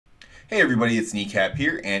Hey everybody, it's Kneecap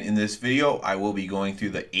here, and in this video I will be going through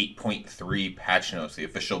the 8.3 patch notes, the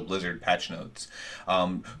official Blizzard patch notes.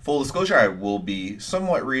 Full disclosure, I will be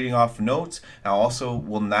somewhat reading off notes. I also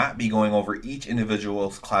will not be going over each individual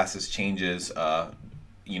class's changes, by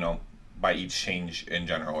each change in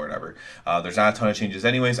general or whatever. There's not a ton of changes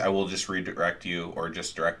anyways. I will just redirect you or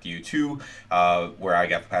just direct you to where I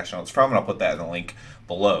got the patch notes from, and I'll put that in the link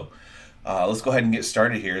below. Let's go ahead and get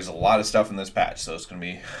started here. There's a lot of stuff in this patch, so it's going to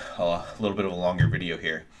be a little bit of a longer video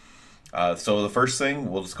here. So the first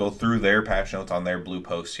thing, we'll just go through their patch notes on their blue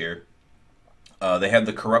post here. They have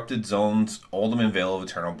the Corrupted Zones, Oldham and Vale of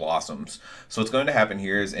Eternal Blossoms. So what's going to happen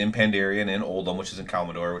here is in Pandaria and in Oldham, which is in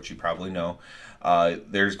Kalmador, which you probably know,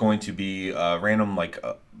 there's going to be random,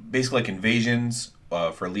 basically like invasions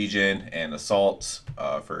for Legion and assaults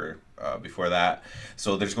for before that.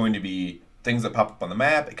 So there's going to be things that pop up on the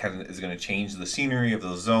map. It kind of is going to change the scenery of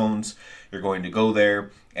those zones. You're going to go there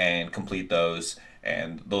and complete those,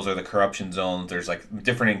 and those are the corruption zones. There's like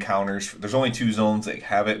different encounters. There's only 2 zones that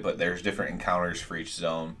have it, but there's different encounters for each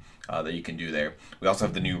zone that you can do there. We also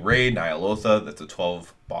have the new raid, Nyalotha. That's a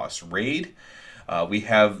 12 boss raid. We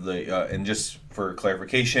have the, and just for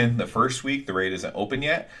clarification, the first week the raid isn't open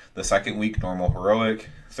yet. The second week, normal heroic.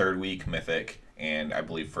 Third week, mythic. And I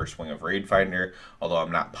believe first wing of Raid Finder, although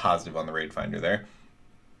I'm not positive on the Raid Finder there.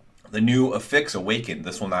 The new Affix Awaken,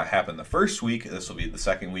 this will not happen the first week. This will be the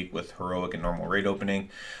second week with heroic and normal raid opening.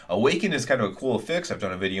 Awaken is kind of a cool affix. I've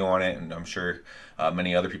done a video on it, and I'm sure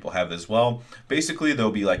many other people have as well. Basically,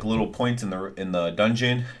 there'll be like little points in the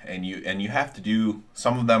dungeon, and you have to do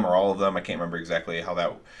some of them or all of them. I can't remember exactly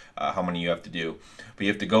how many you have to do, but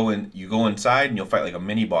you have to go in. You go inside, and you'll fight like a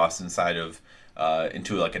mini boss inside of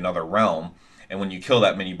into like another realm. And when you kill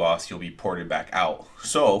that mini boss, you'll be ported back out.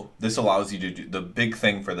 So this allows you to do, the big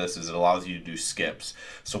thing for this is it allows you to do skips.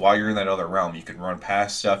 So while you're in that other realm, you can run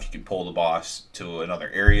past stuff. You can pull the boss to another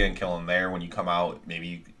area and kill him there. When you come out, maybe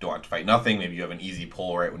you don't have to fight nothing. Maybe you have an easy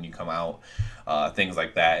pull right when you come out. Things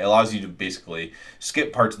like that. It allows you to basically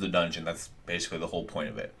skip parts of the dungeon. That's basically the whole point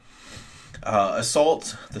of it.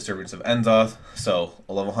 Assault, the Servants of Nzoth. So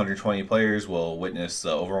level 120 players will witness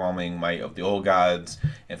the overwhelming might of the old gods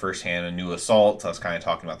and firsthand a new assault. I was kind of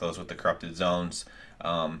talking about those with the Corrupted Zones.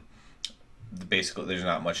 Basically, there's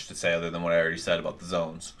not much to say other than what I already said about the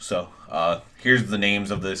zones. So here's the names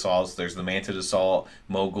of the assaults. There's the Mantid Assault,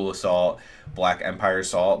 Mogul Assault, Black Empire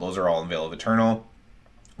Assault. Those are all in Vale of Eternal.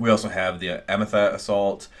 We also have the Amethyst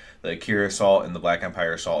Assault, the Akira Assault, and the Black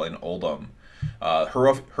Empire Assault in Oldham.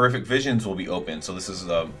 Horrific visions will be open, so this is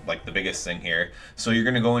like the biggest thing here. So you're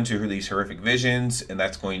going to go into these horrific visions, and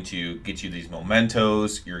that's going to get you these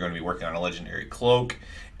mementos. You're going to be working on a legendary cloak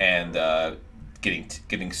and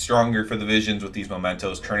getting stronger for the visions with these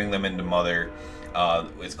mementos, turning them into mother.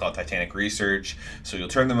 It's called Titanic Research. So you'll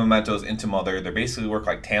turn the mementos into mother. They basically work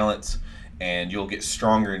like talents, and you'll get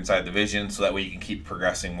stronger inside the vision, so that way you can keep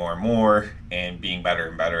progressing more and more and being better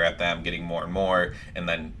and better at them, getting more and more, and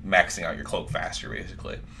then maxing out your cloak faster,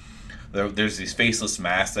 basically. There's these faceless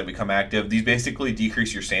masks that become active. These basically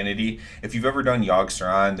decrease your sanity. If you've ever done Yogg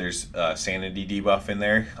Saron, there's a sanity debuff in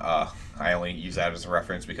there. I only use that as a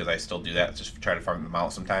reference because I still do that, just try to farm them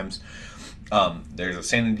out sometimes. There's a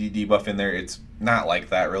sanity debuff in there. It's not like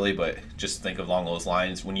that really, but just think along those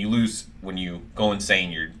lines. When you go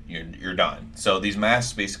insane, you're done. So these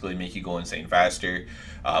masks basically make you go insane faster,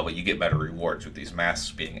 but you get better rewards with these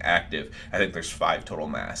masks being active. I think there's 5 total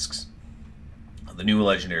masks. The new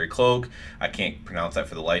legendary cloak, I can't pronounce that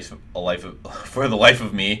for the life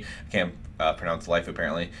of me. I can't pronounce life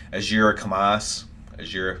apparently. Azura Kamas,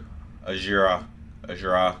 Azura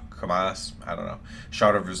Kamas, I don't know.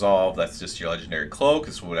 Shroud of Resolve, that's just your legendary cloak.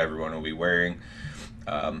 It's what everyone will be wearing.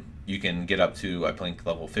 You can get up to, I think,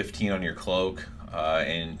 level 15 on your cloak,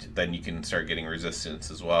 and then you can start getting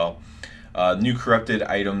resistance as well. New corrupted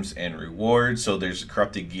items and rewards. So there's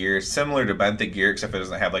corrupted gear, similar to Benthic gear, except it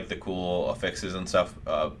doesn't have like the cool affixes and stuff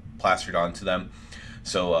plastered onto them.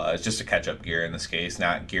 So it's just a catch-up gear in this case,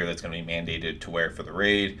 not gear that's going to be mandated to wear for the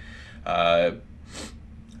raid.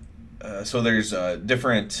 So there's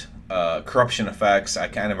different corruption effects. I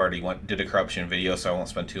kind of already did a corruption video, so I won't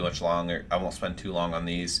spend too long on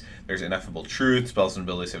these. There's ineffable truth. Spells and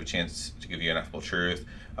abilities have a chance to give you ineffable truth,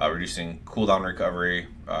 reducing cooldown recovery,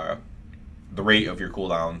 the rate of your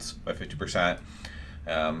cooldowns by 50%.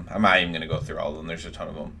 I'm not even going to go through all of them. There's a ton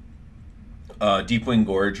of them. Deepwing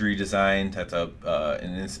Gorge redesign. That's a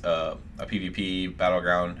PvP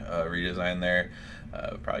battleground redesign there.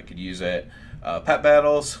 Probably could use it. Pet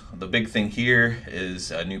battles. The big thing here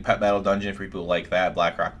is a new pet battle dungeon for people like that.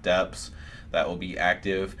 Blackrock Depths. That will be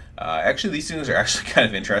active. Actually, these things are actually kind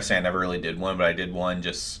of interesting. I never really did one, but I did one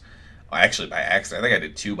just Well, actually, by accident. I think I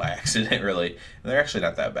did 2 by accident, really. And they're actually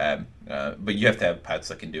not that bad. But you have to have pets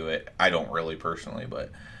that can do it. I don't really personally,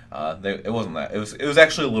 but it wasn't that. It was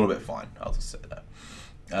actually a little bit fun. I'll just say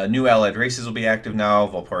that. New allied races will be active now,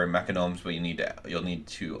 Valporian Mechanomes, but you'll need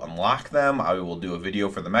to unlock them. I will do a video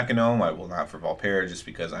for the Mechanome. I will not for Valpera, just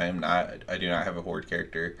because I do not have a Horde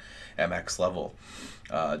character at max level.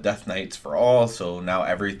 Death Knights for all, so now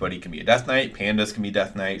everybody can be a Death Knight, Pandas can be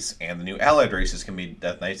Death Knights, and the new allied races can be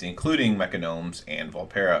Death Knights, including Mechanomes and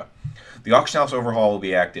Valpera. The Auction House overhaul will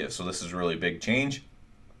be active, so this is a really big change.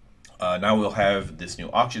 Now we'll have this new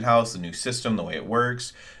auction house, the new system, the way it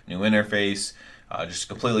works, new interface. Just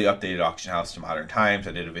completely updated auction house to modern times.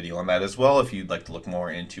 I did a video on that as well if you'd like to look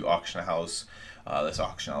more into auction house, this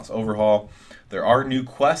auction house overhaul. There are new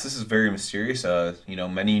quests. This is very mysterious.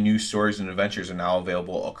 Many new stories and adventures are now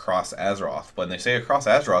available across Azeroth. But when they say across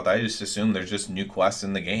Azeroth, I just assume there's just new quests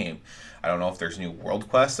in the game. I don't know if there's new world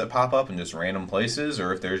quests that pop up in just random places,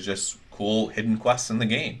 or if there's just cool hidden quests in the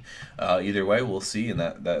game. Either way, we'll see, and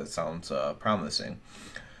that sounds promising.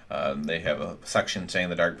 They have a section saying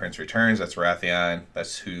the Dark Prince returns. That's Wrathion.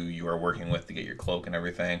 That's who you are working with to get your cloak and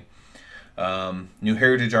everything. New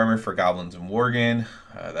heritage armor for goblins and worgen.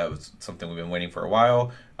 That was something we've been waiting for a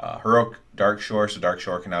while. Heroic Darkshore. So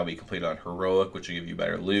Darkshore can now be completed on heroic, which will give you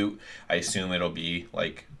better loot. I assume it'll be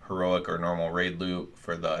like heroic or normal raid loot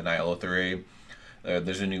for the Ny'alotha raid.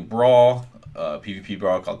 There's a new brawl, PvP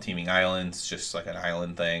brawl called Teeming Islands. Just like an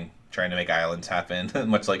island thing, trying to make islands happen,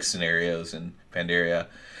 much like scenarios in Pandaria.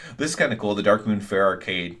 This is kind of cool, the Dark Moon Fair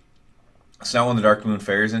arcade. So now when the Dark Moon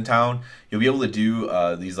Fair is in town, you'll be able to do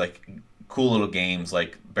these like cool little games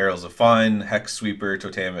like Barrels of Fun, Hex Sweeper,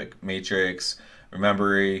 Totemic Matrix,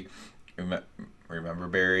 Remember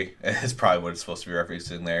Berry. It's probably what it's supposed to be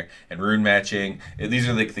referencing there. And Rune Matching. These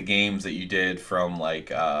are like the games that you did from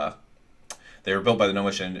like they were built by the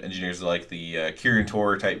Gnomish engineers, like the Kirin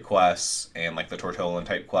Tor type quests and like the Tortolan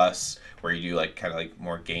type quests, where you do like kind of like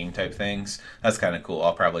more game type things. That's kind of cool.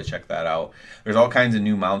 I'll probably check that out. There's all kinds of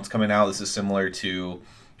new mounts coming out. This is similar to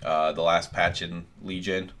the last patch in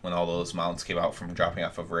Legion, when all those mounts came out from dropping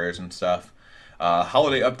off of rares and stuff.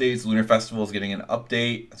 Holiday updates. Lunar Festival is getting an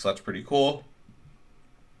update, so that's pretty cool.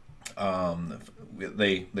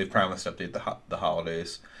 They promised to update the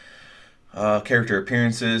holidays. Character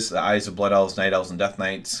appearances. The Eyes of Blood Elves, Night Elves, and Death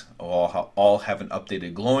Knights all have an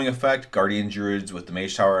updated glowing effect. Guardian Druids with the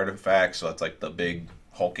Mage Tower artifact, so that's like the big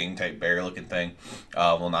hulking type bear looking thing,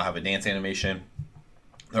 will now have a dance animation.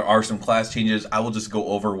 There are some class changes. I will just go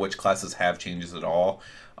over which classes have changes at all,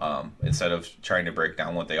 instead of trying to break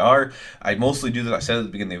down what they are. I mostly do this, I said at the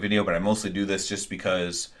beginning of the video, but I mostly do this just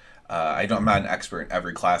because I'm not an expert in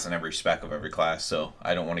every class and every spec of every class, so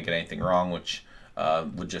I don't want to get anything wrong, which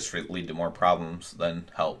would just lead to more problems than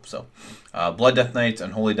help. So, Blood Death Knights,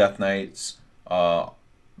 Unholy Death Knights,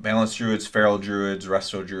 Balanced Druids, Feral Druids,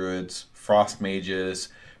 Resto Druids, Frost Mages,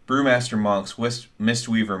 Brewmaster Monks,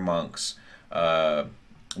 Mistweaver Monks,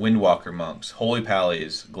 Windwalker Monks, Holy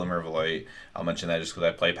Pallies, Glimmer of Light. I'll mention that just because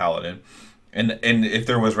I play Paladin. And if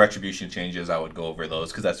there was Retribution changes, I would go over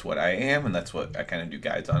those, because that's what I am, and that's what I kind of do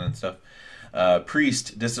guides on and stuff.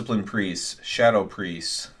 Priest, Discipline Priests, Shadow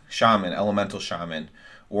Priests, Shaman, Elemental Shaman,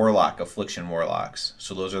 Warlock, Affliction Warlocks.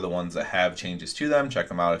 So those are the ones that have changes to them. Check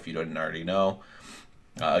them out if you didn't already know.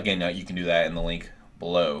 Again, you can do that in the link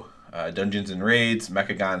below. Dungeons and Raids,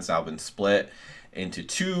 Mechagon's now been split into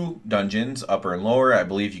 2 dungeons, upper and lower. I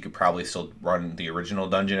believe you could probably still run the original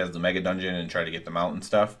dungeon as the mega dungeon and try to get them out and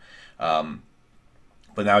stuff.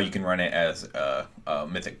 But now you can run it as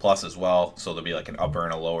Mythic Plus as well. So there'll be like an upper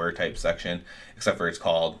and a lower type section, except for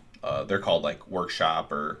they're called like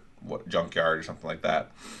Workshop or Junkyard or something like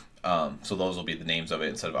that. So those will be the names of it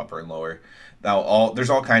instead of upper and lower. Now, there's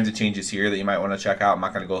all kinds of changes here that you might want to check out. I'm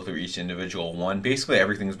not going to go through each individual one. Basically,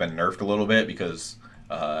 everything's been nerfed a little bit, because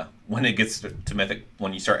when it gets to Mythic,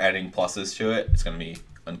 when you start adding pluses to it, it's going to be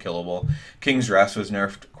unkillable. King's Rest was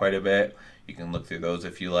nerfed quite a bit. You can look through those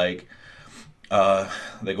if you like.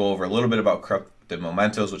 They go over a little bit about Corrupted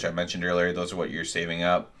Mementos, which I mentioned earlier. Those are what you're saving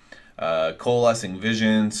up. Coalescing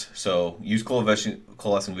Visions. So use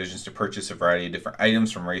Coalescing Visions to purchase a variety of different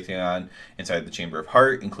items from Raytheon inside the Chamber of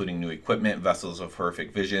Heart, including new equipment, Vessels of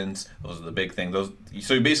Horrific Visions. Those are the big thing.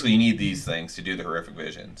 So basically you need these things to do the Horrific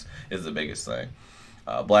Visions, is the biggest thing.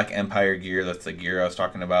 Black Empire gear, that's the gear I was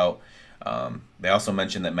talking about. They also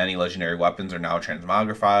mentioned that many legendary weapons are now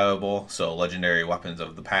transmogrifiable, so legendary weapons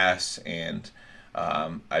of the past, and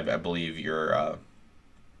I believe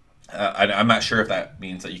I'm not sure if that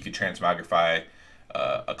means that you could transmogrify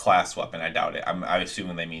a class weapon. I doubt it. I'm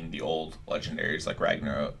assuming they mean the old legendaries like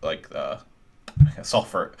Ragnarok, like the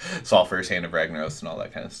Sulfur's Hand of Ragnaros, and all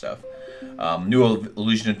that kind of stuff. New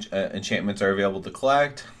illusion enchantments are available to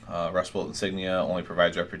collect. Rustbolt Insignia only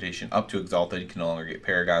provides reputation up to Exalted. You can no longer get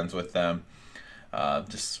Paragons with them.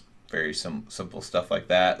 Just very simple stuff like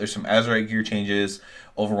that. There's some Azurite gear changes.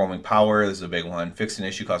 Overwhelming Power, this is a big one. Fixed an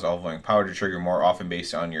issue causes Overwhelming Power to trigger more often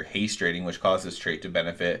based on your haste rating, which causes this trait to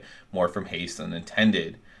benefit more from haste than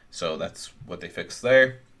intended. So that's what they fixed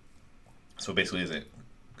there. So basically isn't,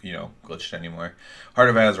 glitched anymore. Heart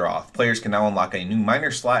of Azeroth. Players can now unlock a new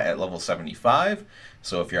minor slot at level 75.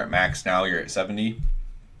 So if you're at max now, you're at 70.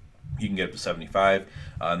 You can get up to 75.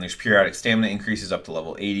 And there's periodic stamina increases up to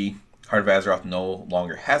level 80. Heart of Azeroth no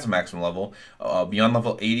longer has a maximum level. Beyond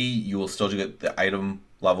level 80, you will still get the item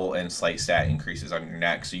level and slight stat increases on your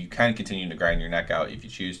neck. So you kind of continue to grind your neck out if you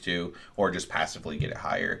choose to, or just passively get it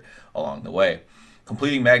higher along the way.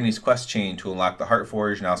 Completing Magni's quest chain to unlock the Heart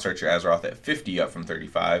Forge now starts your Azeroth at 50, up from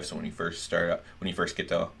 35. So when you first get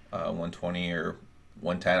to 120 or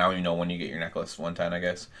 110, I don't even know when you get your necklace. 110, I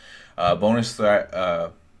guess. Bonus threat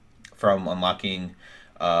from unlocking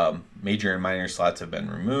major and minor slots have been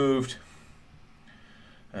removed.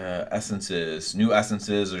 Essences, new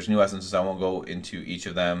essences. There's new essences. I won't go into each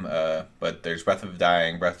of them, but there's Breath of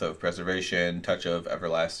Dying, Breath of Preservation, Touch of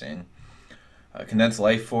Everlasting. Condensed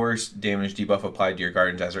Life Force, damage debuff applied to your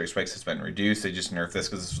Guardian's Azurite Spikes has been reduced. They just nerfed this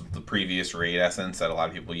because this was the previous raid essence that a lot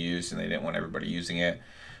of people used, and they didn't want everybody using it.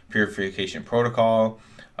 Purification Protocol,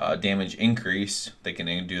 damage increase. They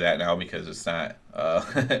can do that now because it's not,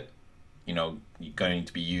 going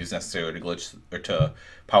to be used necessarily to glitch or to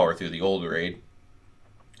power through the old raid.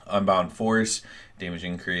 Unbound Force, damage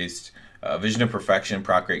increased. Vision of Perfection,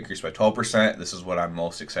 proc rate increased by 12%. This is what I'm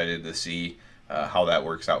most excited to see how that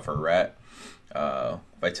works out for Ret.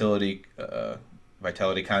 Vitality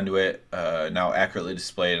Conduit, now accurately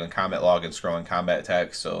displayed in combat log and scrolling combat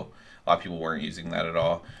text, so a lot of people weren't using that at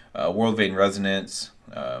all. World Vein Resonance,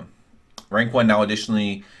 rank 1 now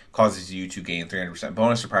additionally causes you to gain 300%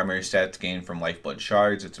 bonus to primary stats gained from Lifeblood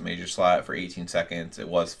Shards. It's a major slot for 18 seconds. It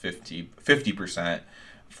was 50%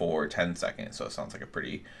 for 10 seconds, so it sounds like a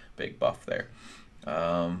pretty big buff there.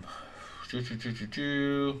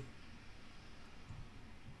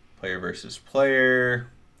 Player versus player.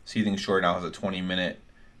 Seething Shore now has a 20-minute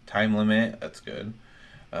time limit. That's good.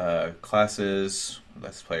 Classes,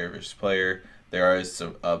 that's player versus player. There is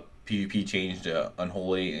a PvP change to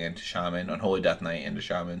Unholy and to Shaman. Unholy Death Knight and to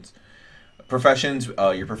Shamans. Professions,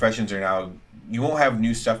 your professions are now... You won't have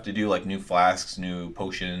new stuff to do, like new flasks, new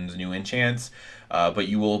potions, new enchants, but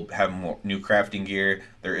you will have more new crafting gear.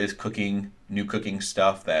 There is new cooking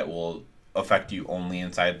stuff that will affect you only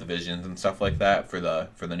inside the visions and stuff like that for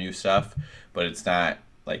the new stuff, but it's not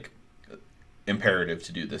like imperative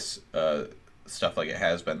to do this stuff like it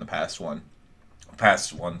has been the past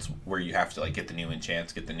ones where you have to like get the new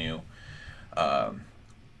enchants, get the new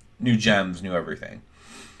gems, new everything,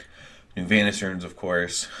 new Vanus runes, of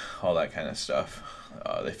course, all that kind of stuff.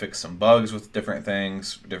 They fixed some bugs with different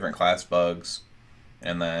things, different class bugs,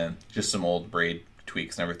 and then just some old braid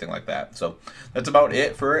tweaks and everything like that. So that's about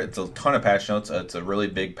it for it. It's a ton of patch notes. It's a really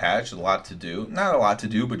big patch, a lot to do. Not a lot to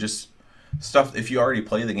do, but just stuff. If you already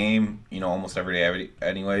play the game, almost every day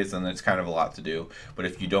anyways, then it's kind of a lot to do. But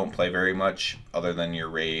if you don't play very much other than your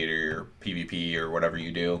raid or your PvP or whatever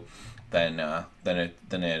you do, then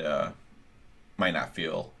it might not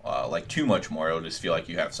feel like too much more. It'll just feel like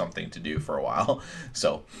you have something to do for a while.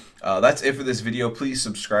 So that's it for this video. Please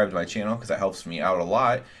subscribe to my channel because that helps me out a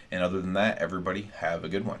lot. And other than that, everybody have a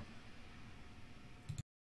good one.